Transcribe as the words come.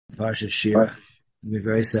Parsha Shira. It'll be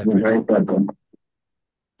very separate.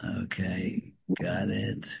 Okay, got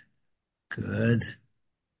it. Good.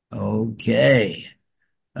 Okay.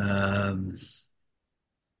 Um,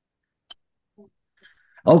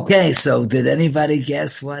 okay, so did anybody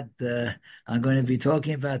guess what I'm going to be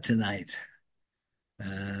talking about tonight?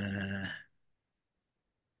 Uh,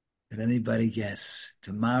 did anybody guess?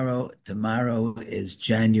 Tomorrow is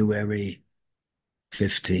January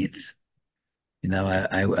 15th.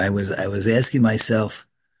 I was asking myself,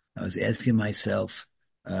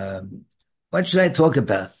 um, what should I talk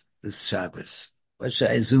about this Shabbos? What should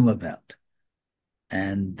I zoom about?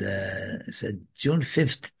 And I said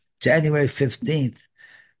January 15th,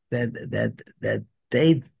 that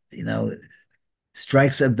date,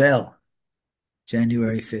 strikes a bell.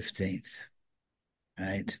 January 15th,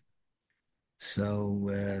 right? So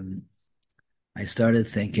I started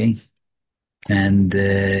thinking, and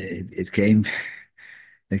it came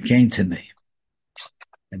to me.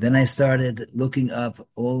 And then I started looking up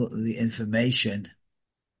all the information.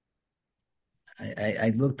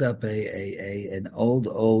 I looked up an old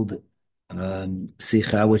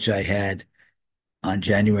sikha which I had on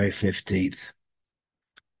January 15th,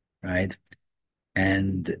 right?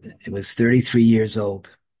 And it was 33 years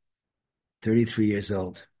old. 33 years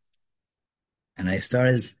old. And I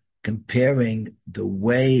started comparing the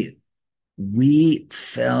way we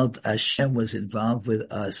felt Hashem was involved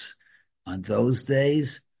with us on those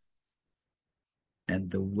days and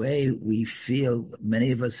the way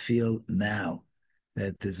many of us feel now,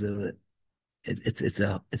 that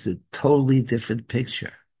it's a totally different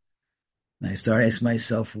picture. And I started asking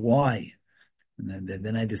myself why. And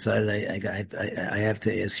then I decided I have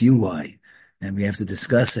to ask you why. And we have to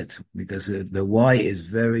discuss it because the why is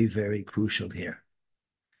very, very crucial here.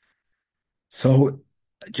 So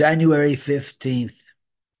January 15th,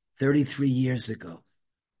 33 years ago,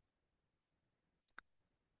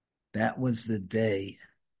 that was the day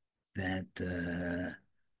that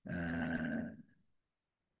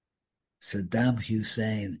Saddam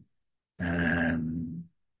Hussein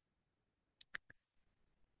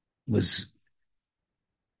was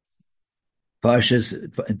Parshas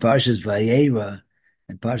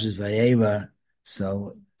Vayera,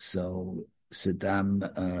 so Saddam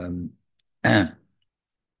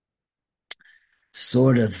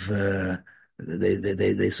sort of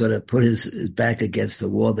they sort of put his back against the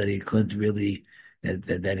wall, that he couldn't really,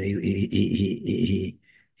 that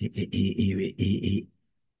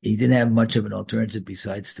he didn't have much of an alternative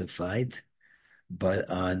besides to fight. But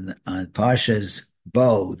on Parsha's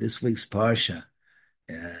Bo, this week's Parsha,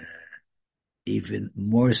 uh, even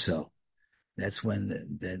more so. That's when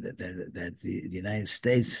the United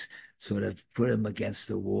States sort of put him against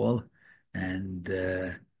the wall, and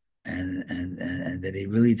and that he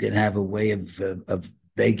really didn't have a way of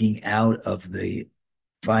begging out of the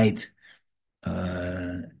fight,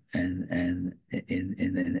 and in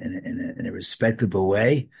a respectable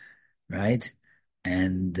way, right?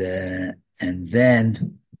 And then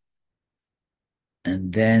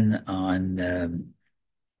on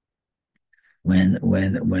when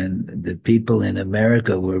the people in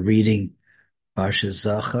America were reading Parsha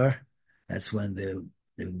Zachar, that's when the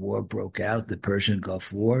war broke out, the Persian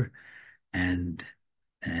Gulf War, and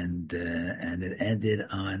and it ended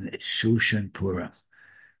on Shushan Purim.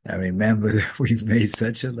 I remember that we made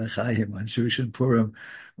such a l'chaim on Shushan Purim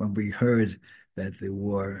when we heard that the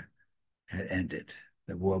war had ended.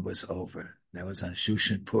 The war was over. That was on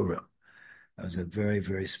Shushan Purim. That was a very,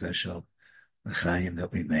 very special l'chaim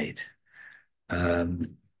that we made.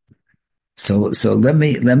 Um, so let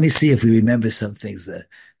me see if we remember some things.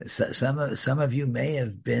 Some of you may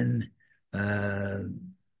have been uh,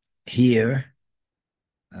 here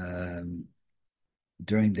um,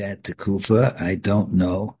 during that Tekufa. I don't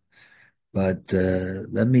know, but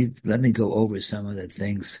let me go over some of the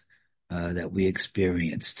things that we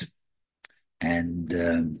experienced. And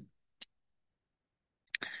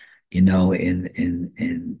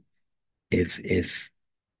in if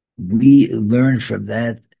we learn from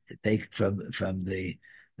that, take from the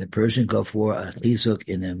Persian Gulf War a chizuk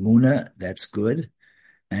in Emuna, that's good.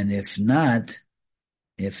 And if not,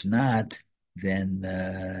 then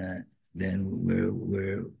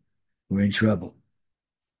we're in trouble.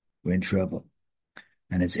 We're in trouble.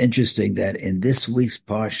 And it's interesting that in this week's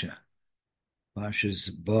Parsha's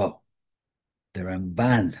Bo, the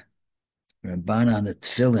Ramban on the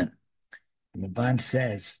Tefillin, the Ramban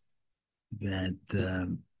says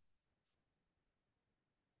that.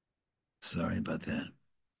 Sorry about that.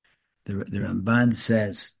 The Ramban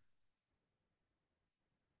says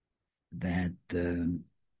that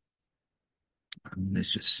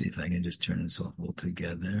Let's just see if I can just turn this off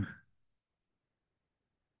altogether.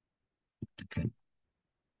 Okay.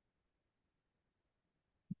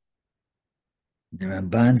 The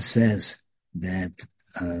Ramban says that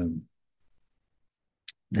the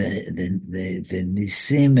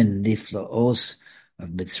Nisim and Niflaos of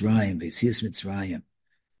Mitzrayim, Yetzias Mitzrayim,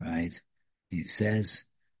 right? He says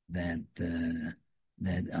that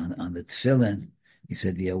that on the Tefillin, he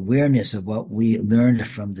said the awareness of what we learned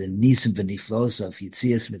from the Nisim and Niflaos of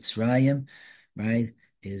Yetzias Mitzrayim, right,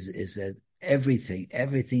 is that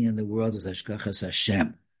everything in the world is Hashgachas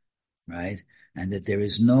Hashem, right? And that there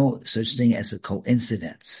is no such thing as a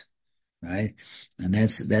coincidence, right? And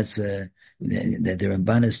that the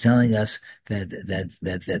Ramban is telling us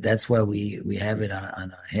that's why we have it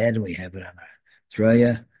on our head, we have it on our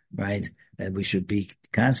troya, right? That we should be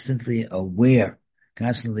constantly aware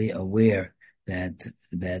that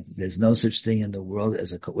there's no such thing in the world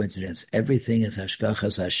as a coincidence. Everything is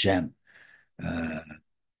Hashgachas Hashem. Uh,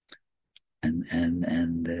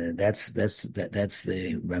 that's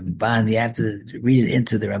the Ramban. You have to read it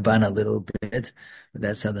into the Ramban a little bit, but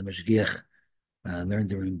that's how the Mashgiach learned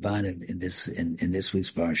the Ramban in this week's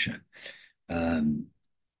parsha. To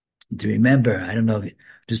remember, I don't know,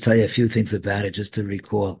 just tell you a few things about it, just to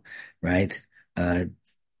recall, right? The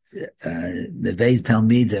Mei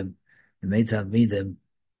Talmidim,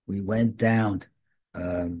 we went down.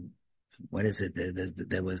 What is it?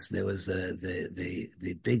 There was the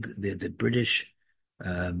British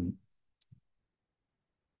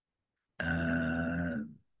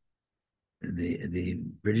the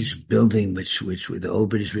British building, which the old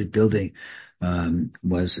British building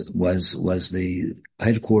was the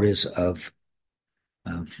headquarters of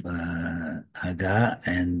Haga,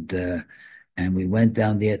 and we went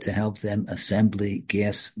down there to help them assembly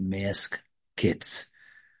gas mask kits.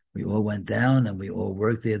 We all went down and we all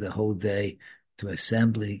worked there the whole day to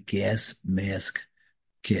assembly gas mask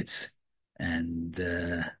kits. And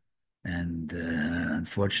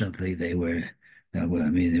unfortunately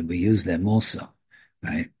we used them also,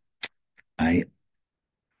 right?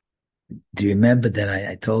 Do you remember that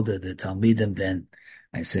I told the Talmidim then,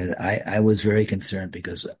 I said, I was very concerned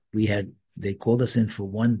because they called us in for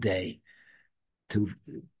one day to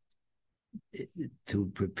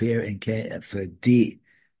prepare for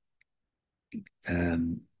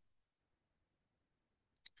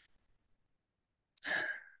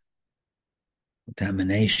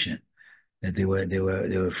contamination. That they were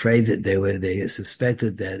afraid that they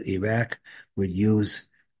suspected that Iraq would use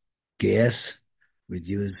gas,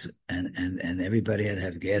 and everybody had to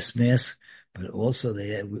have gas masks, but also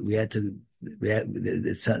things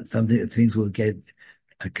would get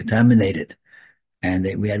contaminated. And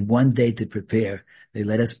we had one day to prepare. They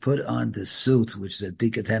let us put on the suit, which is a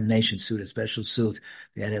decontamination suit, a special suit.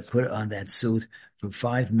 They had to put on that suit for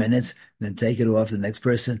 5 minutes, then take it off the next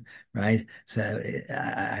person, right? So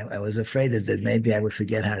I was afraid that maybe I would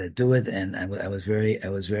forget how to do it, and I was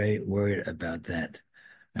very worried about that.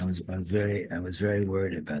 I was very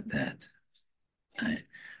worried about that. Right?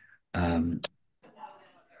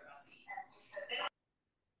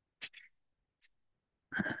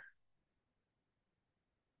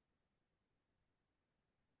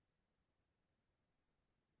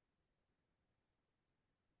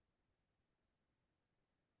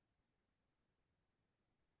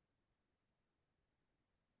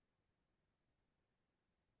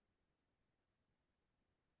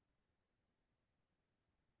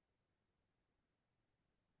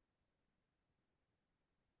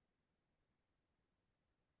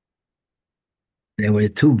 There were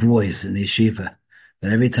two boys in the yeshiva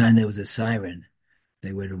that every time there was a siren,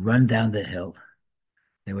 they would run down the hill.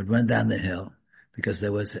 They would run down the hill because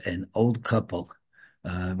there was an old couple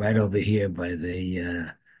right over here by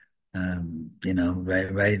the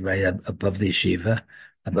right up above the yeshiva,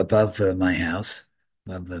 up above my house,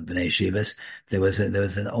 above Bnei Yeshivas. There was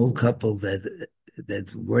an old couple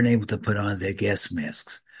that weren't able to put on their gas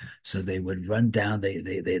masks, so they would run down.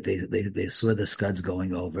 They saw the Scuds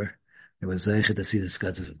going over. It was zeicher to see the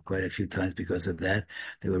Scuds quite a few times because of that.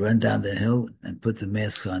 They would run down the hill and put the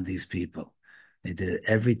masks on these people. They did it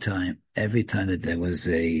every time that there was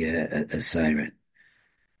a siren.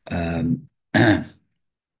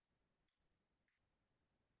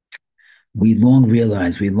 We long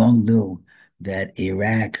knew that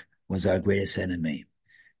Iraq was our greatest enemy.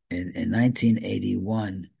 In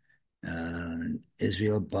 1981,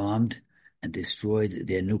 Israel bombed and destroyed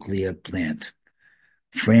their nuclear plant.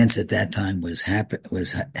 France at that time was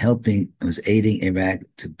aiding Iraq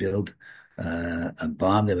to build a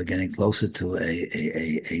bomb. They were getting closer to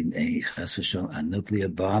a nuclear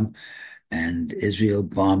bomb, and Israel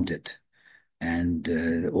bombed it. and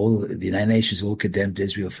all the United Nations all condemned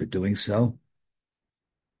Israel for doing so.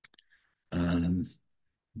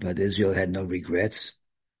 But Israel had no regrets,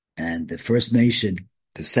 and the first nation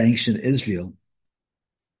to sanction Israel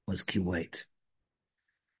was Kuwait.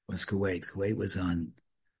 Kuwait was on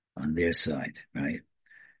their side, right?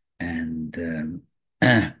 And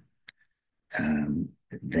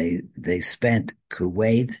they spent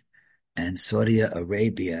Kuwait and Saudi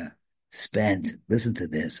Arabia spent, listen to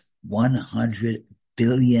this, $100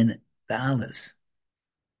 billion,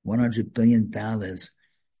 $100 billion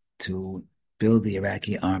to build the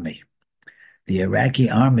Iraqi army. The Iraqi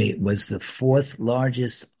army was the fourth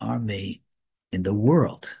largest army in the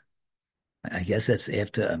world. I guess that's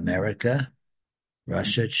after America,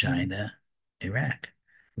 Russia, China, Iraq. It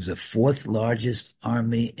was the fourth largest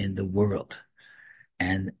army in the world.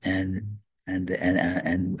 And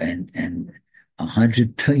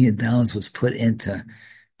 $100 billion was put into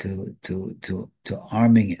to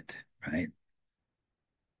arming it, right?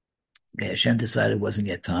 Okay, Hashem decided it wasn't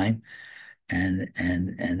yet time,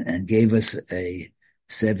 and gave us a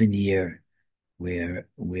 7 year where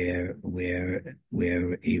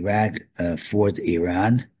Iraq fought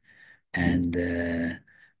Iran, and there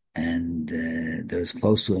was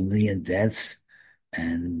close to 1 million deaths,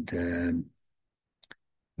 and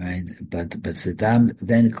right, but Saddam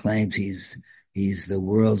then claimed he's the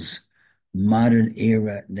world's modern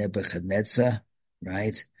era Nebuchadnezzar,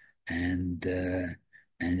 right, and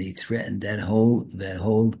he threatened that whole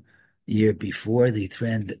year before, he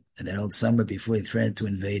threatened that whole summer before, he threatened to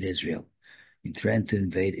invade Israel. He threatened to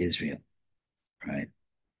invade Israel, right?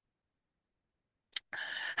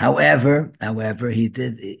 However, he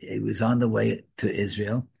was on the way to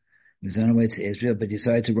Israel. He was on the way to Israel, but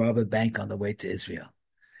decided to rob a bank on the way to Israel.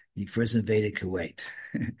 He first invaded Kuwait,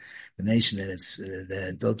 the nation that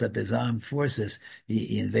had built up his armed forces.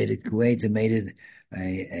 He invaded Kuwait and made it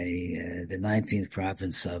the 19th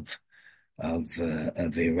province of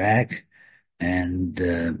Iraq, and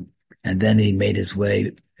then he made his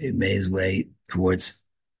way towards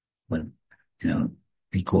what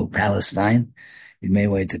he called Palestine. He made his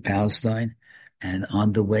way to Palestine, and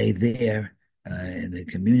on the way there, in the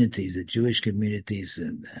communities, the Jewish communities,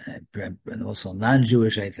 and also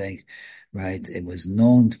non-Jewish, I think, right? It was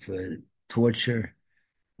known for torture.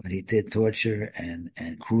 But he did torture and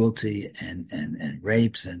cruelty and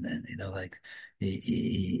rapes and like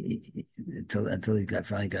he until he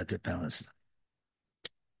finally got to Palestine.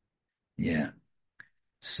 Yeah.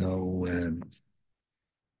 So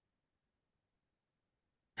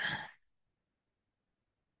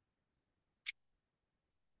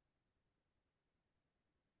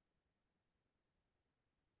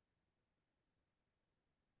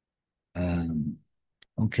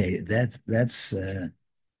okay, that's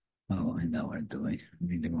oh, I know what I'm doing. I'm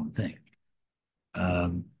doing the wrong thing.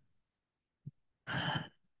 Um,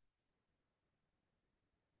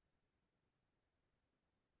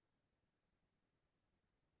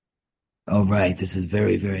 oh, right. This is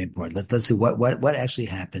very, very important. Let's see what actually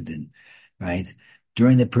happened right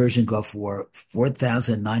during the Persian Gulf War.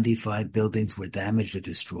 4,095 buildings were damaged or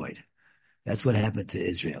destroyed. That's what happened to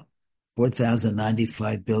Israel.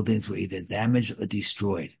 4,095 buildings were either damaged or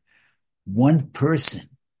destroyed. One person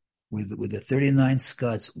with the 39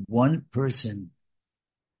 Scuds, one person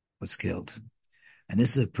was killed. And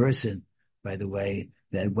this is a person, by the way,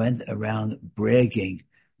 that went around bragging,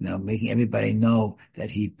 making everybody know that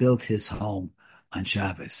he built his home on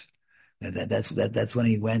Shabbos. That's when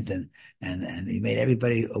he went and he made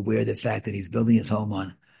everybody aware of the fact that he's building his home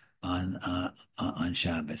on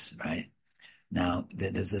Shabbos, right? Now,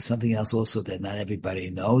 there's something else also that not everybody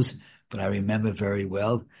knows, but I remember very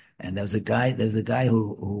well. And there's a guy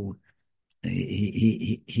who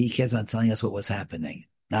he kept on telling us what was happening.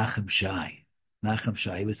 Nachum Shai.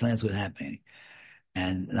 He was telling us what was happening.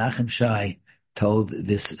 And Nachum Shai told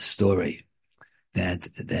this story that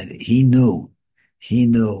he knew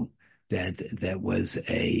that there was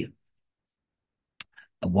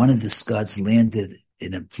one of the Scuds landed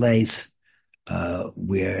in a place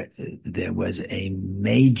where there was a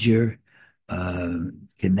major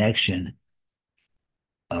connection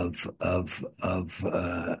of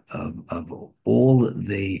all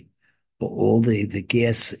the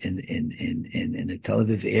gas in the Tel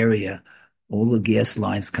Aviv area. All the gas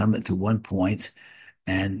lines come to one point,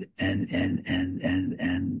 and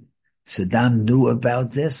Saddam knew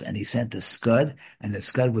about this, and he sent a Scud, and the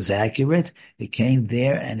Scud was accurate. It came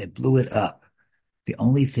there and it blew it up. The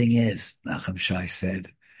only thing is, Nachum Shai said,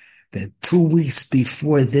 that 2 weeks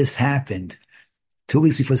before this happened, there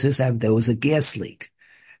was a gas leak.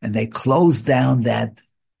 And they closed down that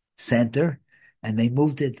center and they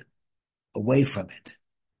moved it away from it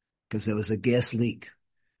because there was a gas leak,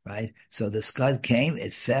 right? So the Scud came,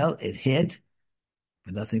 it fell, it hit,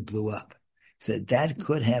 but nothing blew up. So that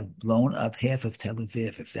could have blown up half of Tel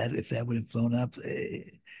Aviv. If that would have blown up,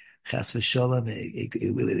 Chas v'sholem,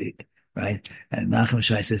 right? And Nachum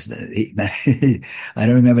Shai says that I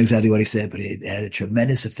don't remember exactly what he said, but it had a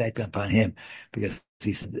tremendous effect upon him because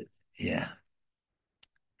he said, that, yeah.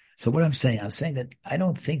 So what I'm saying that I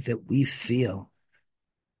don't think that we feel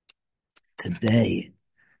today.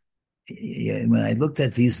 When I looked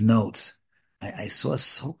at these notes, I saw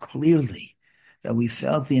so clearly that we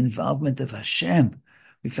felt the involvement of Hashem.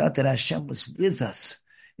 We felt that Hashem was with us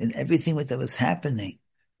in everything that was happening,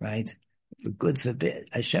 right? For good, for bad,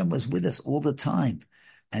 Hashem was with us all the time.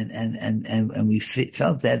 And we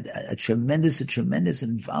felt that a tremendous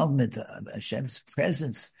involvement of Hashem's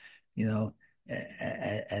presence,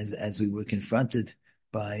 as we were confronted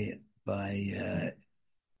by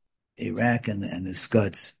Iraq and the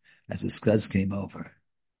Scuds, as the Scuds came over.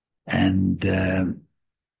 And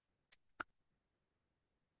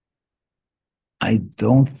I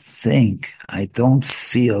don't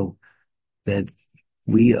feel that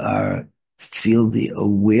we feel the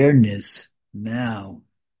awareness now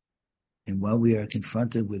in what we are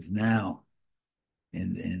confronted with now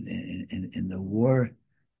in the war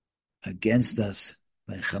against us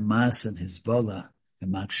by Hamas and Hezbollah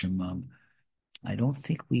and Shemam. I don't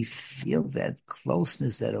think we feel that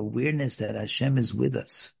closeness, that awareness that Hashem is with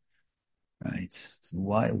us. Right? So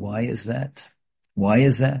why is that? Why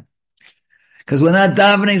is that? Because we're not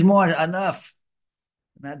davening more enough.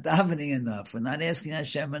 We're not davening enough. We're not asking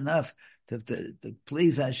Hashem enough to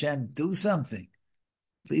please Hashem, do something.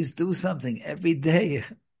 Please do something every day.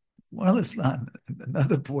 Well, it's not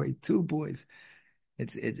another boy, two boys.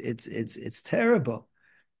 It's terrible.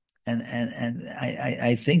 And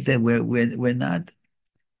I think that we're not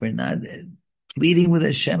pleading with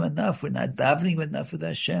Hashem enough. We're not davening enough with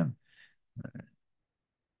Hashem.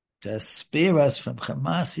 To spare us from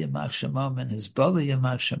Hamas Yamach Shemam and Hezbollah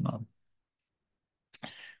Yamach Shemam.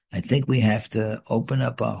 I think we have to open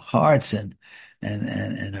up our hearts and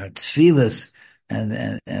our tefillas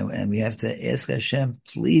and we have to ask Hashem,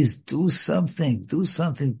 please do something,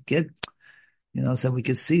 get, so we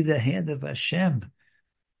can see the hand of Hashem.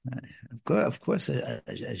 Of course,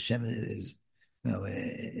 Hashem is, that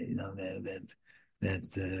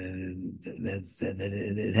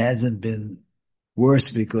it hasn't been worse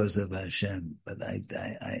because of Hashem, but I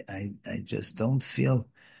just don't feel,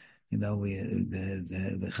 the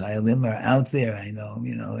Chayalim are out there. I know,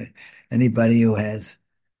 anybody who has,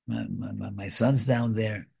 my son's down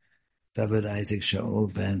there, David Isaac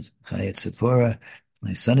Shaul Ben Chayet Zipporah,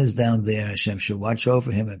 my son is down there. Hashem should watch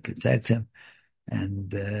over him and protect him.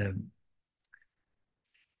 And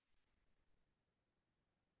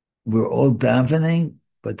we're all davening,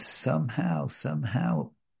 but somehow,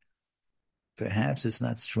 perhaps it's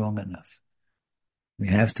not strong enough. We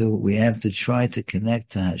have to try to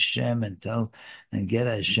connect to Hashem and get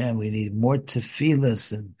Hashem. We need more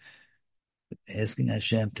tefillas and asking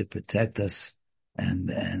Hashem to protect us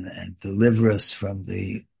and deliver us from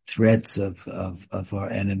the threats of our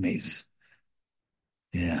enemies.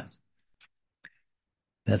 Yeah.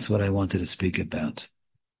 That's what I wanted to speak about.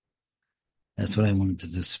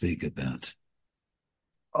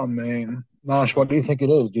 Amen. Nash, what do you think it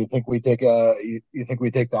is? Do you think we take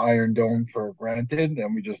the Iron Dome for granted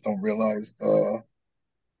and we just don't realize the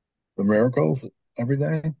miracles every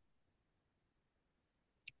day?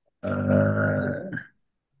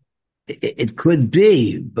 It could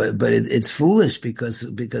be, but it's foolish because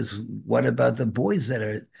what about the boys that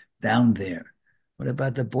are down there? What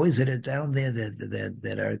about the boys that are down there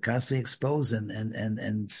that are constantly exposed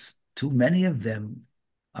and too many of them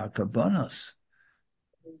are karbonos?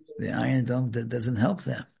 The Iron Dome doesn't help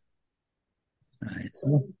them, right?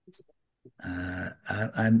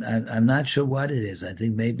 I'm not sure what it is. I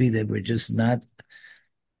think maybe that we're just not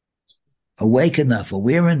awake enough,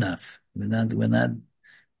 aware enough. We're not.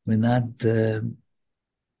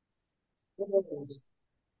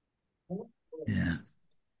 Yeah.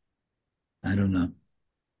 I don't know.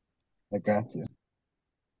 I got you.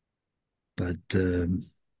 But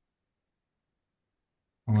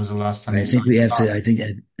when was the last time I think we have to. I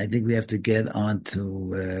think we have to get on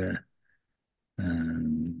to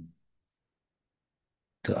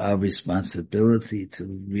our responsibility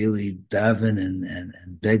to really daven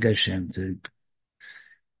and beg Hashem to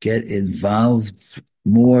get involved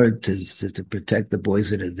more to protect the boys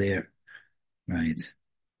that are there, right?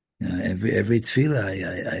 Every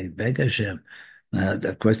tefillah, I beg Hashem,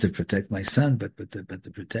 of course, to protect my son, but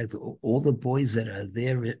to protect all the boys that are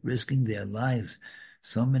there risking their lives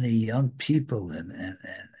so many young people, and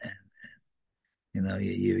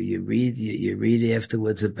you read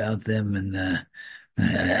afterwards about them, and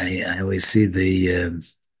I always see the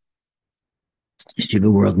Shiva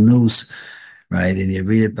World News, right? And you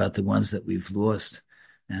read about the ones that we've lost.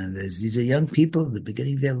 And these are young people, they're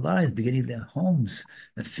beginning their lives, beginning their homes,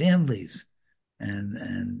 their families,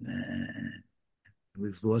 and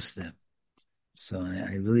we've lost them. So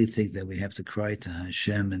I really think that we have to cry to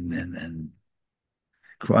Hashem and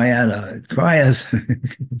cry out, cry us,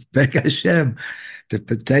 beg Hashem to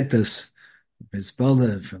protect us from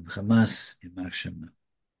Hezbollah, from Hamas, Yimach Shema.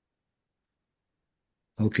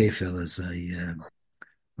 Okay, fellas,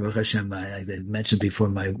 Baruch Hashem, I mentioned before,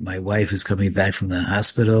 my wife is coming back from the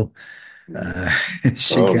hospital.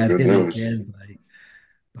 She got good hit news. again by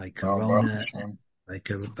Oh, Baruch corona, Hashem.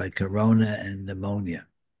 by corona and pneumonia,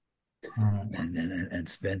 Right. and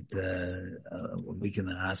spent a week in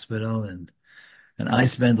the hospital, and I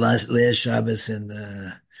spent last Shabbos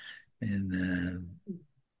in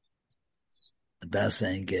Hadassah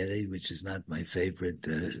Ein Gedi, which is not my favorite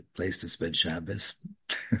place to spend Shabbos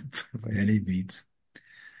by any means.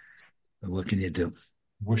 But what can you do?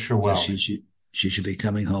 Wish her well. So she should be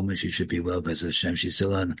coming home, and she should be well. B'ez Hashem, she's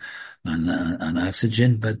still on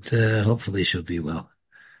oxygen, but hopefully she'll be well.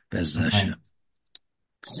 B'ez Hashem.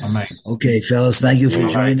 Amen. Okay, fellas, thank you for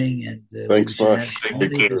joining. And Thanks, Mash. Take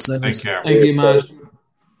care. Take care. Thank you, Mash.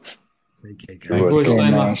 Take care, guys. Thank you.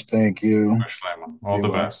 Okay, Nash, thank you. All the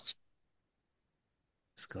best.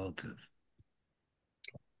 It's called to.